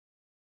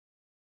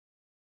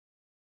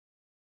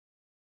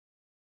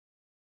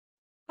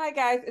Hi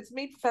guys, it's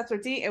me, Professor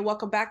D, and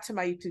welcome back to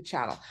my YouTube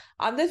channel.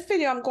 On this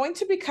video, I'm going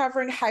to be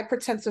covering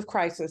hypertensive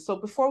crisis. So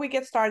before we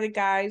get started,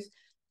 guys,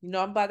 you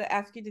know I'm about to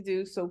ask you to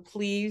do, so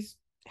please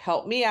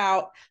help me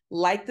out.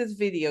 Like this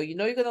video. You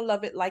know you're going to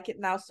love it. Like it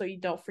now so you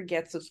don't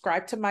forget.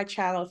 Subscribe to my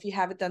channel if you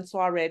haven't done so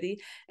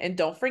already. And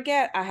don't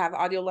forget, I have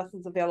audio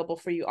lessons available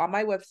for you on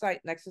my website,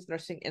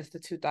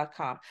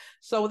 nexusnursinginstitute.com.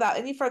 So without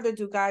any further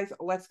ado, guys,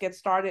 let's get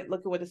started. Look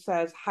at what it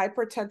says,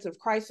 hypertensive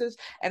crisis.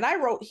 And I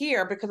wrote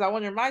here because I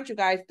want to remind you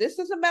guys, this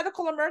is a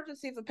medical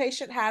emergency if a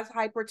patient has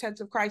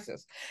hypertensive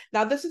crisis.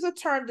 Now, this is a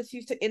term that's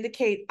used to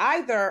indicate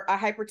either a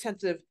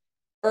hypertensive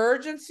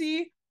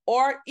urgency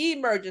or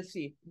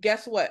emergency.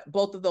 Guess what?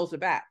 Both of those are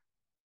bad.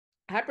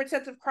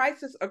 Hypertensive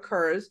crisis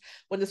occurs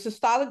when the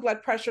systolic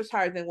blood pressure is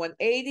higher than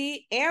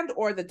 180 and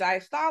or the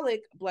diastolic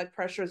blood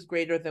pressure is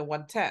greater than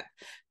 110.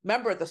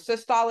 Remember, the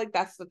systolic,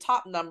 that's the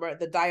top number.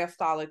 The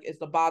diastolic is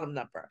the bottom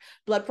number.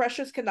 Blood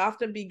pressures can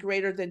often be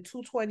greater than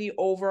 220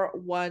 over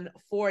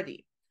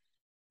 140.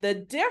 The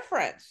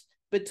difference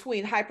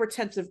between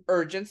hypertensive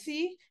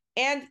urgency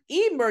and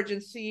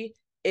emergency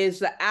is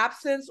the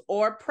absence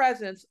or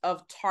presence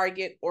of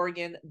target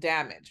organ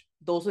damage.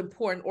 Those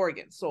important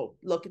organs. So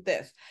look at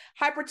this.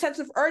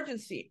 Hypertensive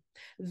urgency.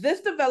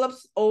 This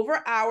develops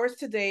over hours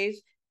to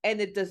days, and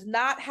it does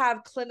not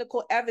have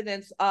clinical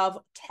evidence of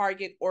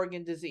target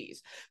organ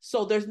disease.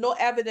 So there's no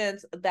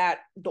evidence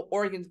that the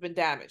organ's been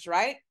damaged,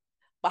 right?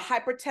 But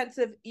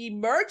hypertensive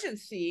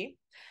emergency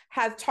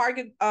has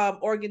target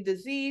organ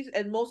disease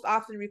and most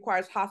often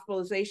requires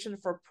hospitalization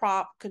for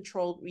prompt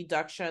controlled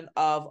reduction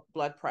of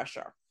blood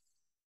pressure.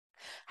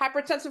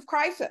 Hypertensive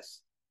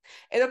crisis.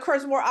 It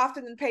occurs more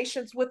often in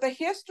patients with a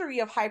history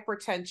of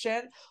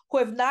hypertension who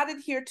have not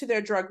adhered to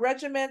their drug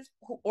regimens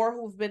or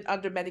who've been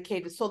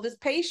under-medicated. So this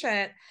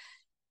patient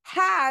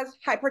has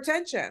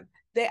hypertension.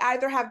 They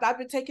either have not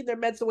been taking their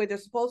meds the way they're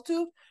supposed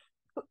to,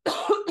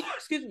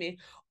 excuse me,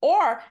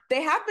 or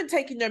they have been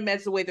taking their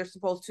meds the way they're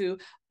supposed to,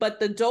 but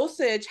the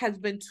dosage has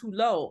been too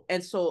low.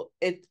 And so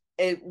it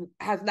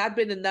has not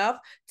been enough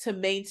to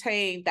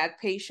maintain that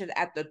patient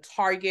at the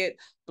target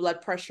blood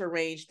pressure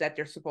range that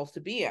they're supposed to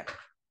be in.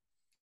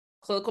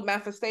 Clinical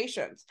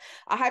manifestations.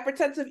 A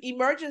hypertensive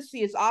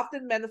emergency is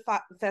often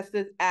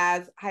manifested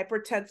as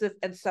hypertensive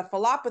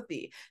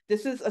encephalopathy.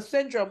 This is a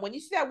syndrome. When you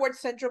see that word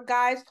syndrome,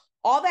 guys,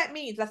 all that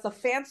means, that's a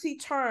fancy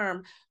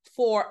term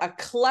for a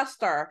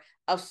cluster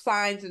of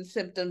signs and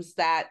symptoms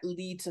that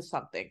lead to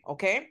something,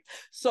 okay?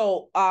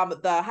 So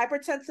the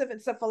hypertensive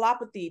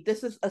encephalopathy,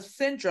 this is a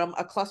syndrome,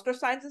 a cluster of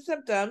signs and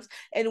symptoms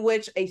in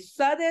which a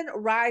sudden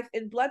rise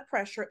in blood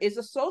pressure is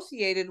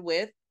associated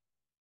with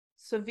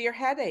severe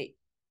headache,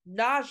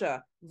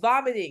 nausea,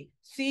 vomiting,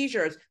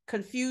 seizures,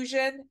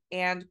 confusion,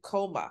 and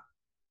coma.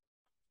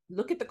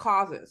 Look at the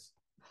causes.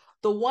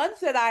 The ones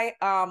that I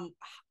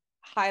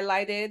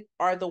highlighted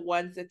are the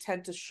ones that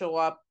tend to show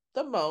up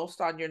the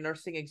most on your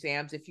nursing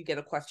exams if you get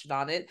a question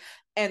on it.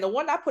 And the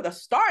one I put a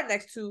star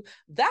next to,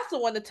 that's the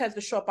one that tends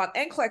to show up on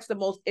NCLEX the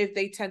most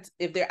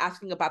if they're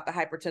asking about the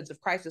hypertensive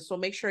crisis. So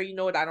make sure you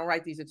know it. I don't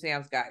write these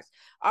exams, guys.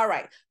 All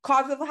right.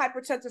 Cause of a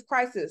hypertensive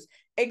crisis,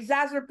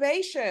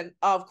 exacerbation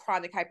of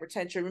chronic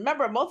hypertension.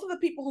 Remember, most of the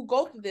people who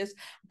go through this,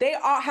 they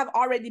have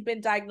already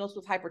been diagnosed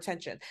with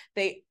hypertension.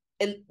 They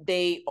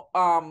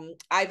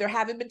either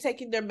haven't been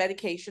taking their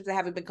medications, they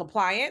haven't been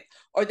compliant,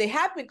 or they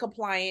have been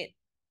compliant,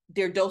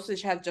 their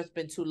dosage has just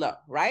been too low,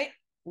 right?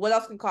 What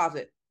else can cause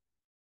it?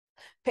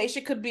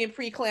 Patient could be in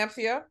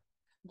preeclampsia,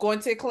 going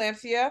to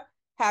eclampsia,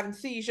 having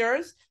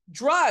seizures,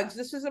 drugs,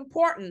 this is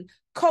important,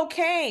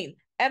 cocaine,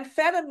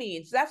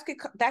 amphetamines,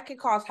 that can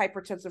cause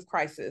hypertensive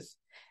crisis,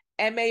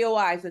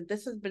 MAOIs, and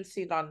this has been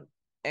seen on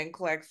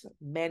NCLEX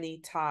many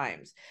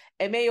times.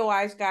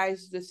 MAOIs,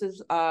 guys, this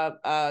is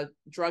a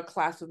drug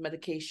class of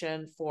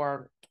medication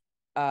for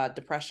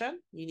depression.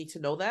 You need to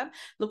know them.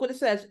 Look what it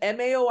says.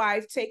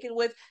 MAOIs taken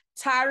with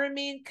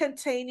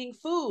tyramine-containing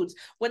foods.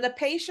 When the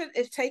patient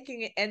is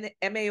taking an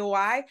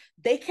MAOI,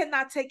 they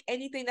cannot take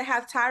anything that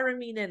has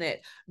tyramine in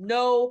it.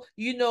 No,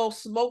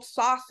 smoked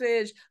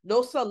sausage,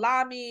 no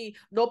salami,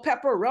 no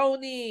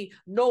pepperoni,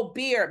 no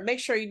beer. Make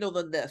sure you know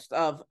the list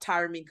of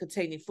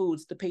tyramine-containing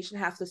foods. The patient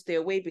has to stay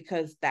away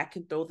because that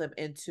can throw them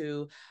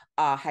into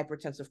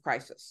hypertensive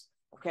crisis.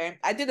 Okay,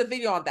 I did a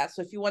video on that.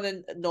 So if you want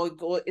to know,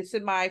 it's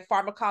in my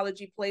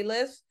pharmacology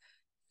playlist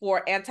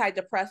for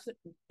antidepressants.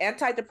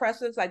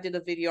 I did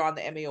a video on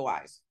the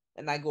MAOIs,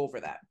 and I go over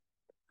that.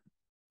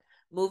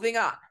 Moving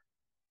on.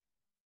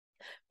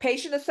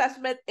 Patient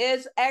assessment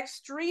is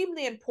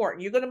extremely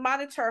important. You're going to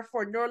monitor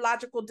for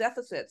neurological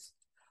deficits,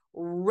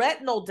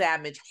 retinal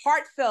damage,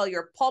 heart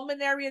failure,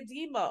 pulmonary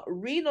edema,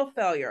 renal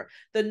failure.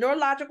 The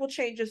neurological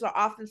changes are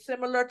often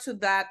similar to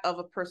that of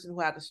a person who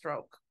had a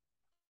stroke.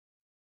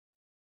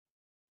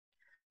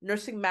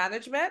 Nursing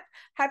management.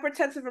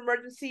 Hypertensive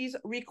emergencies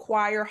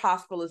require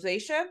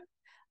hospitalization,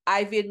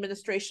 IV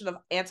administration of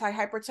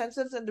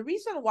antihypertensives. And the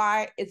reason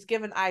why it's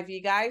given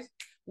IV, guys,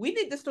 We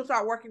need this to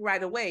start working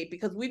right away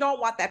because we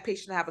don't want that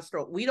patient to have a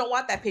stroke. We don't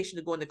want that patient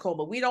to go into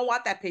coma. We don't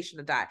want that patient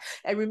to die.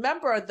 And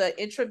remember,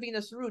 the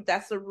intravenous route,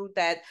 that's the route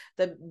that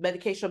the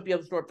medication will be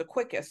absorbed the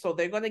quickest. So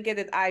they're going to get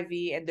an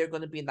IV and they're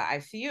going to be in the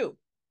ICU.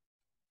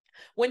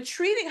 When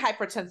treating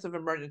hypertensive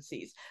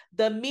emergencies,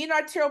 the mean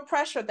arterial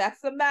pressure, that's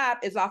the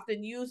MAP, is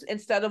often used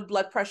instead of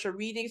blood pressure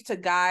readings to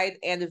guide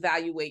and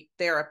evaluate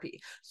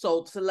therapy.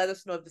 So to let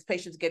us know if this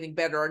patient's getting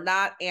better or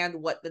not and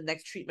what the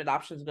next treatment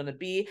option is going to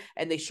be.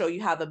 And they show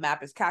you how the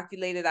MAP is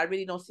calculated. I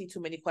really don't see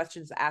too many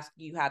questions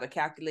asking you how to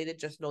calculate it.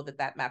 Just know that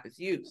that MAP is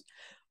used.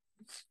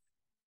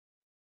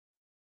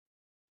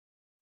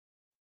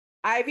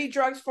 IV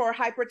drugs for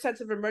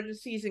hypertensive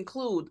emergencies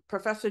include,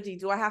 Professor D,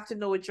 do I have to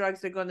know what drugs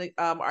they're going to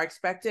are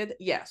expected?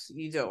 Yes,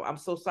 you do. I'm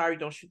so sorry.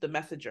 Don't shoot the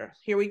messenger.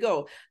 Here we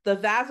go. The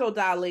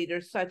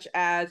vasodilators, such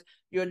as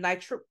your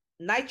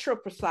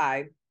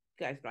nitroprusside,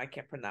 guys know I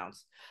can't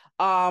pronounce,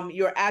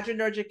 your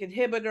adrenergic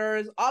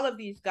inhibitors, all of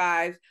these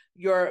guys,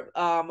 your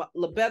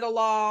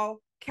labetalol,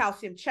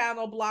 calcium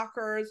channel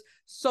blockers,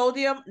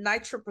 sodium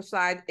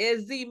nitroprusside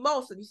is the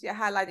most, and you see I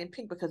highlight in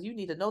pink because you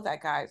need to know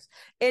that, guys.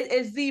 It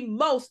is the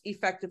most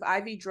effective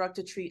IV drug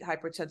to treat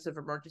hypertensive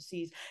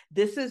emergencies.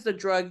 This is the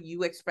drug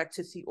you expect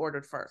to see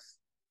ordered first.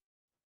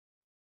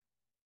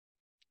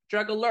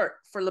 Drug alert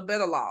for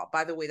labetalol.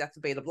 By the way, that's a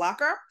beta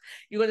blocker.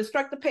 You're going to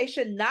instruct the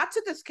patient not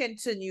to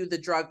discontinue the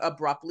drug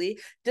abruptly.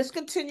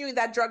 Discontinuing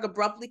that drug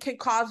abruptly can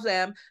cause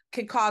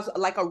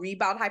like a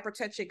rebound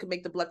hypertension. It can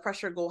make the blood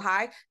pressure go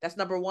high. That's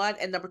number one.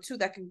 And number two,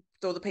 that can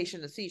throw the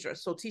patient in a seizure.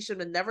 So teach them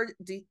to never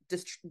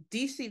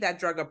DC that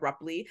drug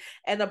abruptly.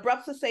 And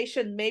abrupt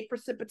cessation may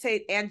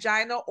precipitate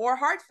angina or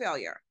heart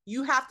failure.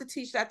 You have to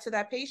teach that to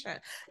that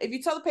patient. If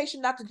you tell the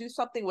patient not to do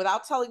something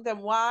without telling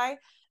them why,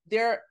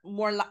 they're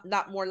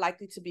not more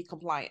likely to be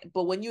compliant.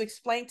 But when you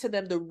explain to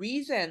them the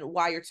reason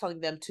why you're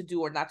telling them to do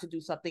or not to do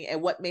something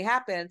and what may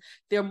happen,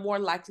 they're more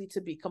likely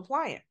to be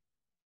compliant.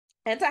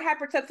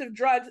 Antihypertensive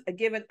drugs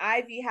given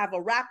IV have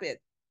a rapid,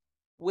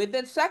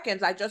 within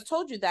seconds. I just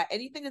told you that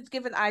anything that's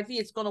given IV,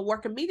 it's going to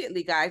work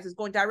immediately, guys. It's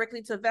going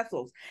directly to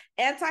vessels.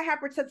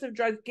 Antihypertensive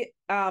drugs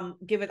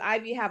given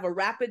IV have a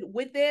rapid,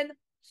 within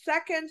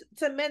seconds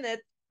to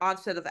minutes,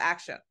 onset of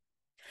action.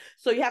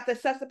 So you have to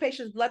assess the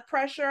patient's blood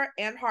pressure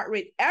and heart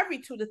rate every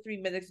 2 to 3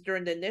 minutes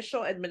during the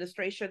initial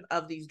administration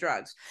of these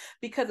drugs.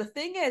 Because the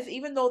thing is,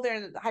 even though they're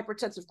in a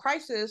hypertensive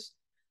crisis,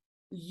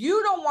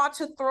 you don't want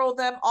to throw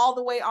them all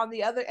the way on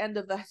the other end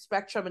of the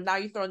spectrum, and now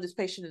you're throwing this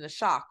patient in a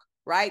shock,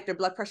 right? Their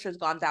blood pressure has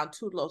gone down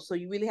too low. So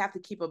you really have to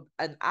keep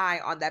an eye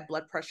on that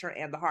blood pressure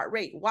and the heart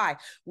rate. Why?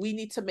 We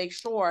need to make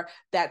sure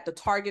that the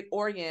target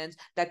organs,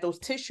 that those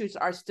tissues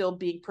are still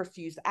being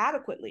perfused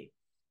adequately.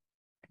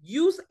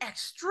 Use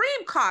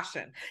extreme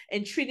caution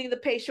in treating the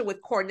patient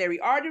with coronary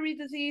artery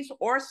disease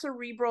or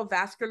cerebral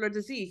vascular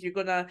disease. You're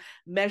going to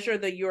measure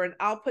the urine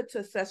output to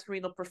assess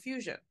renal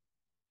perfusion.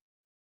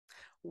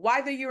 Why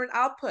the urine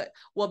output?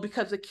 Well,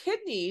 because the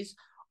kidneys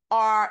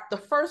are the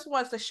first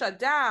ones to shut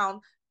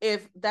down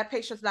if that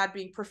patient's not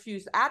being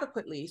perfused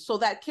adequately. So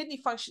that kidney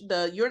function,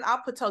 the urine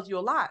output tells you a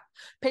lot.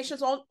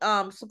 Patients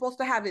are supposed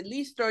to have at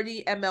least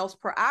 30 mLs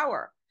per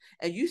hour.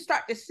 And you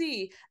start to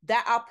see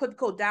that output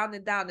go down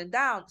and down and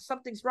down,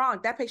 something's wrong.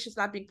 That patient's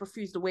not being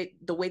perfused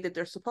the way that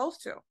they're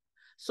supposed to.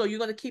 So you're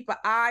going to keep an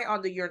eye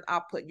on the urine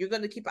output. You're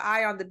going to keep an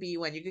eye on the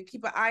BUN. You're going to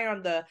keep an eye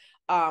on the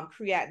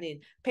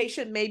creatinine.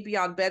 Patient may be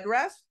on bed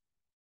rest.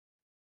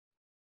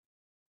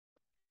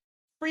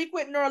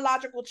 Frequent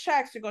neurological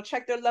checks. You're going to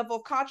check their level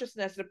of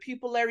consciousness, their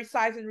pupillary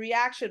size and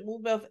reaction,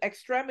 movement of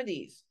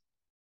extremities.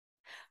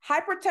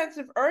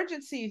 Hypertensive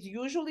urgencies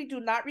usually do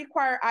not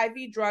require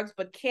IV drugs,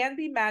 but can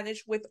be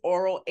managed with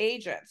oral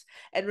agents.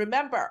 And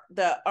remember,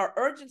 the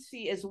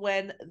urgency is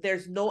when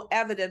there's no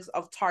evidence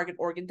of target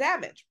organ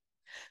damage.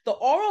 The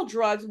oral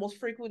drugs most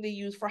frequently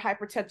used for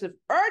hypertensive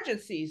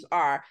urgencies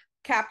are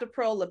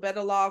captopril,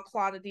 labetalol,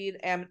 clonidine,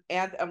 and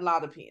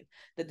amlodipine.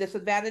 The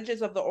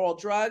disadvantages of the oral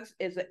drugs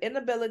is the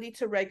inability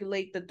to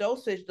regulate the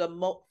dosage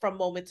from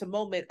moment to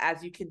moment,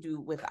 as you can do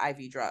with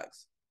IV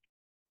drugs.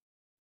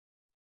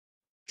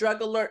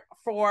 Drug alert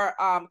for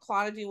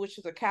clonidine, which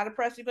is a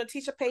catapress. You're going to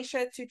teach a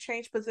patient to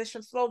change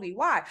position slowly.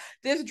 Why?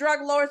 This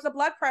drug lowers the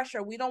blood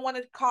pressure. We don't want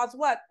to cause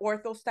what?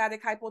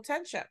 Orthostatic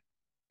hypotension.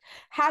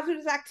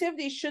 Hazardous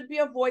activities should be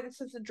avoided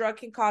since the drug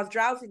can cause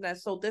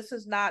drowsiness. So this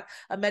is not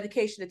a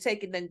medication to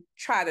take and then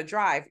try to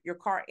drive your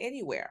car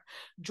anywhere.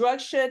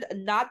 Drugs should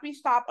not be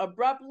stopped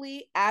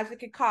abruptly, as it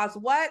can cause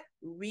what?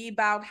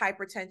 Rebound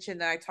hypertension.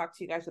 And I talked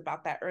to you guys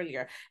about that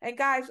earlier. And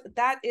guys,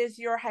 that is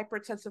your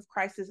hypertensive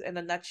crisis in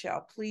a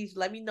nutshell. Please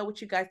let me know what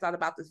you guys thought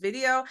about this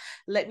video.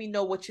 Let me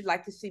know what you'd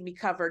like to see me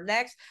cover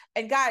next.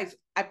 And guys,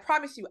 I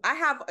promise you, I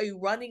have a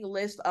running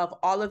list of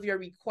all of your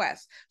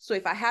requests. So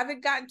if I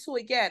haven't gotten to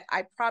it yet,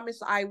 I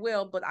promise I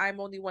will, but I'm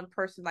only one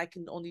person. I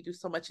can only do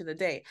so much in a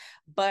day.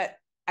 But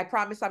I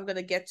promise I'm going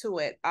to get to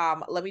it.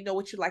 Let me know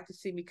what you'd like to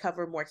see me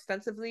cover more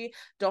extensively.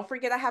 Don't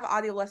forget I have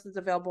audio lessons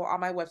available on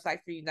my website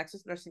for you,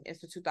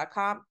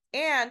 nexusnursinginstitute.com.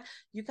 And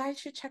you guys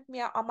should check me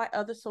out on my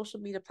other social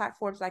media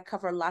platforms. I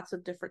cover lots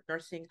of different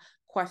nursing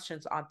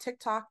questions on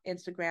TikTok,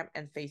 Instagram,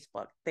 and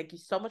Facebook. Thank you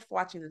so much for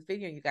watching this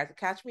video. You guys will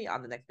catch me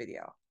on the next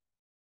video.